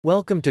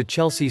Welcome to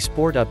Chelsea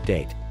Sport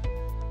Update.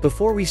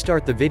 Before we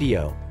start the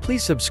video,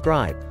 please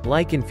subscribe,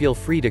 like and feel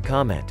free to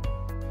comment.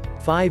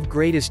 5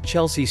 greatest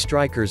Chelsea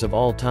strikers of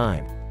all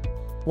time.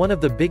 One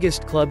of the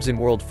biggest clubs in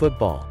world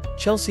football,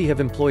 Chelsea have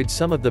employed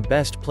some of the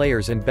best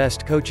players and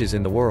best coaches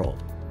in the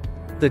world.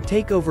 The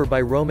takeover by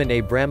Roman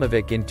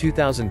Abramovich in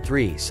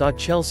 2003 saw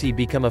Chelsea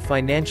become a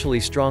financially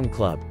strong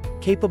club,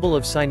 capable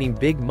of signing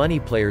big money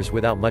players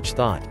without much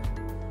thought.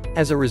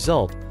 As a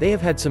result, they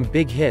have had some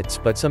big hits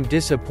but some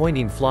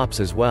disappointing flops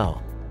as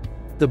well.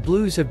 The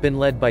Blues have been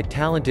led by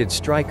talented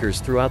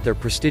strikers throughout their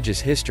prestigious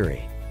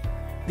history.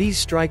 These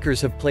strikers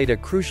have played a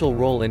crucial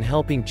role in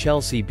helping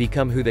Chelsea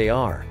become who they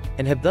are,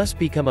 and have thus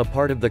become a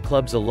part of the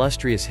club's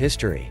illustrious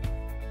history.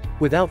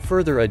 Without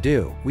further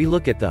ado, we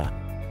look at the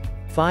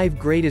 5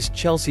 greatest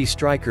Chelsea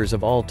strikers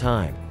of all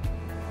time.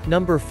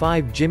 Number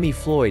 5,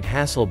 Floyd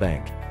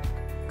Hasselbaink.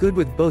 Good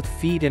with both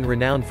feet and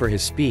renowned for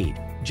his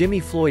speed,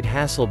 Floyd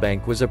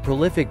Hasselbaink was a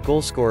prolific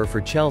goalscorer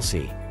for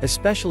Chelsea,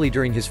 especially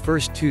during his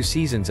first 2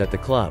 seasons at the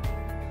club.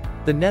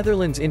 The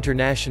Netherlands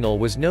international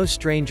was no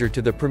stranger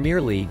to the Premier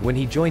League when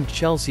he joined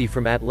Chelsea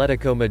from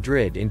Atletico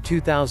Madrid in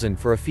 2000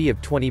 for a fee of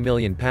 £20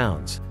 million.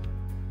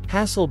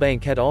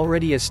 Hasselbaink had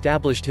already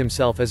established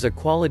himself as a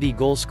quality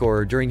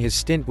goalscorer during his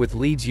stint with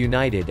Leeds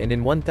United and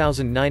in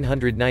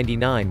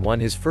 1999 won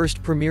his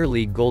first Premier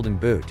League Golden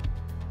Boot.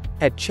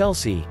 At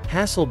Chelsea,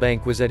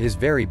 Hasselbaink was at his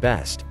very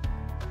best.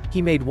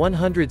 He made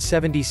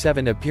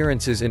 177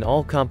 appearances in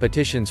all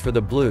competitions for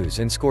the Blues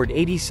and scored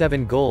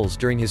 87 goals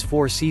during his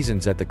 4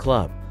 seasons at the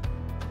club.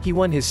 He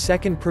won his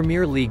second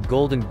Premier League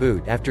Golden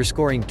Boot after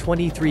scoring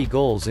 23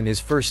 goals in his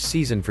first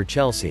season for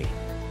Chelsea.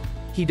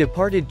 He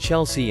departed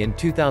Chelsea in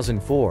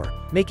 2004,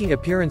 making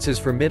appearances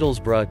for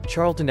Middlesbrough,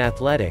 Charlton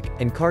Athletic,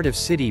 and Cardiff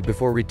City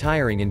before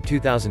retiring in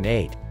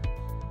 2008.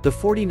 The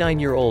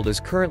 49-year-old is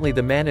currently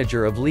the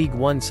manager of League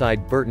One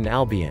side Burton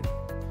Albion.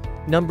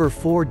 Number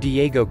 4,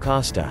 Diego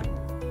Costa.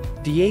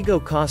 Diego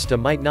Costa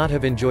might not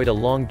have enjoyed a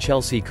long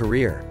Chelsea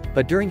career,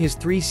 but during his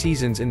 3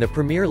 seasons in the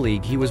Premier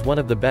League he was one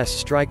of the best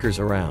strikers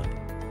around.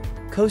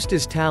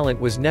 Costa's talent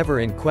was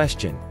never in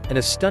question, and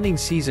a stunning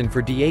season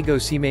for Diego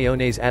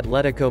Simeone's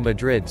Atletico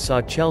Madrid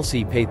saw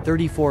Chelsea pay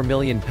 £34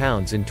 million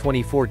in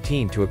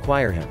 2014 to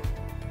acquire him.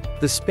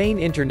 The Spain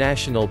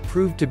international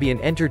proved to be an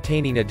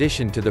entertaining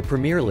addition to the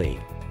Premier League.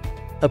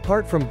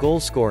 Apart from goal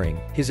scoring,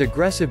 his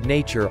aggressive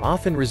nature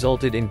often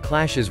resulted in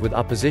clashes with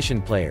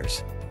opposition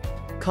players.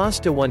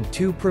 Costa won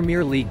 2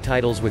 Premier League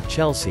titles with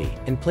Chelsea,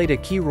 and played a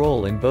key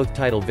role in both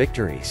title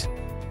victories.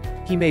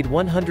 He made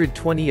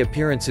 120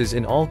 appearances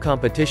in all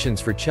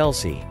competitions for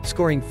Chelsea,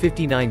 scoring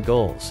 59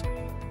 goals.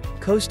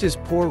 Costa's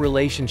poor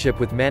relationship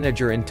with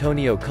manager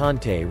Antonio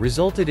Conte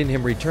resulted in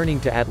him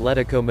returning to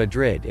Atletico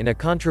Madrid in a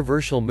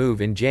controversial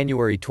move in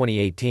January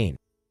 2018.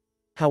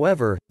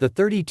 However, the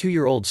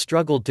 32-year-old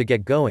struggled to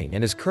get going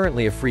and is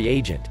currently a free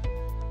agent.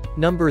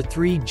 Number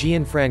 3,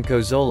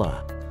 Gianfranco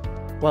Zola.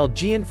 While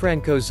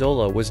Gianfranco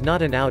Zola was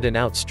not an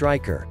out-and-out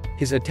striker,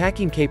 his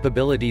attacking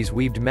capabilities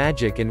weaved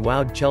magic and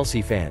wowed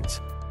Chelsea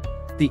fans.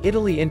 The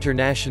Italy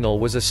international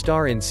was a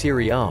star in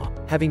Serie A,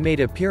 having made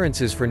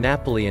appearances for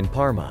Napoli and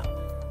Parma.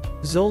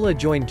 Zola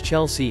joined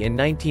Chelsea in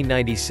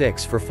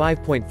 1996 for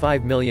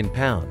 £5.5 million,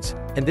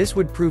 and this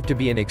would prove to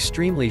be an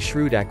extremely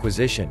shrewd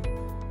acquisition.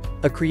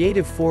 A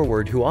creative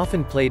forward who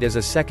often played as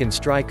a second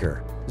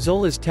striker,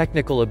 Zola's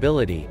technical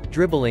ability,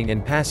 dribbling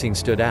and passing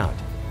stood out.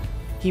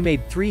 He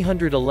made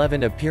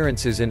 311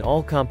 appearances in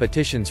all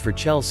competitions for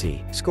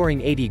Chelsea,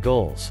 scoring 80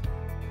 goals.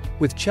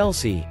 With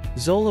Chelsea,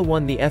 Zola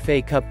won the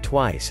FA Cup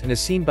twice and is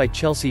seen by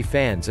Chelsea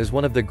fans as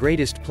one of the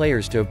greatest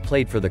players to have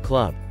played for the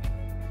club.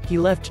 He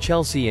left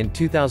Chelsea in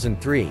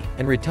 2003,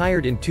 and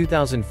retired in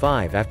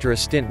 2005 after a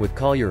stint with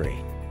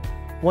Colliery.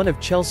 One of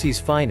Chelsea's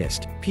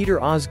finest,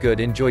 Peter Osgood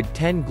enjoyed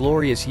 10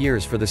 glorious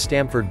years for the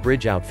Stamford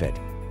Bridge outfit.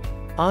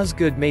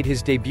 Osgood made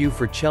his debut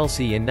for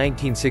Chelsea in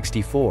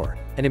 1964,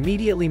 and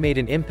immediately made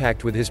an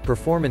impact with his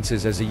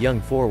performances as a young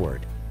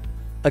forward.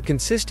 A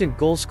consistent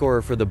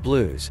goalscorer for the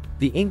Blues,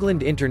 the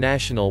England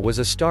international was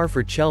a star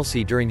for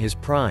Chelsea during his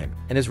prime,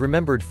 and is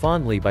remembered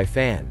fondly by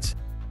fans.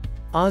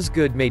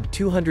 Osgood made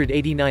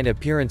 289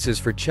 appearances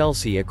for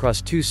Chelsea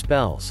across 2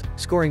 spells,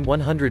 scoring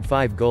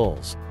 105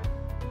 goals.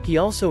 He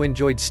also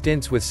enjoyed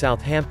stints with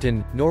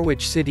Southampton,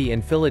 Norwich City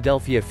and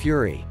Philadelphia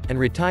Fury, and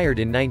retired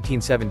in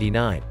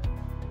 1979.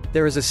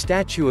 There is a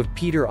statue of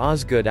Peter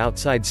Osgood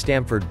outside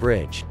Stamford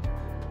Bridge.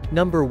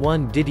 Number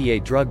 1,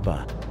 Didier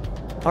Drogba.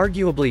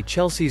 Arguably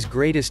Chelsea's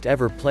greatest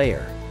ever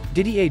player,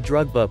 Didier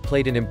Drogba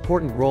played an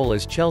important role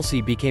as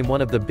Chelsea became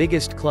one of the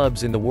biggest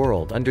clubs in the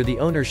world under the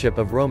ownership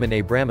of Roman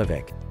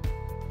Abramovich.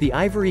 The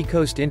Ivory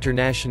Coast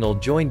international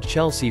joined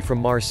Chelsea from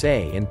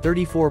Marseille and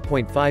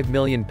 £34.5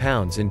 million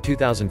in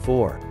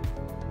 2004.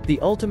 The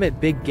ultimate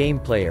big game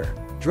player,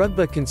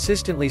 Drogba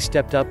consistently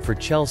stepped up for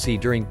Chelsea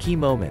during key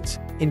moments,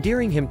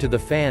 endearing him to the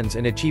fans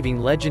and achieving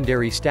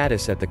legendary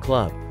status at the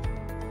club.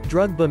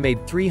 Drogba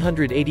made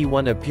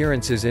 381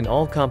 appearances in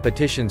all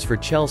competitions for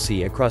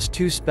Chelsea across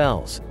 2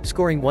 spells,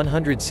 scoring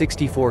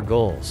 164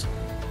 goals.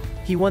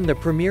 He won the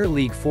Premier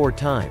League 4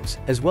 times,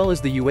 as well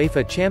as the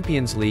UEFA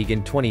Champions League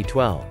in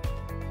 2012.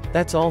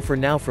 That's all for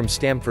now from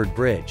Stamford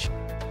Bridge.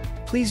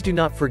 Please do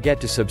not forget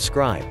to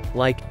subscribe,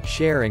 like,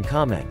 share and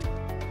comment.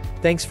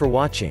 Thanks for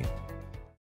watching.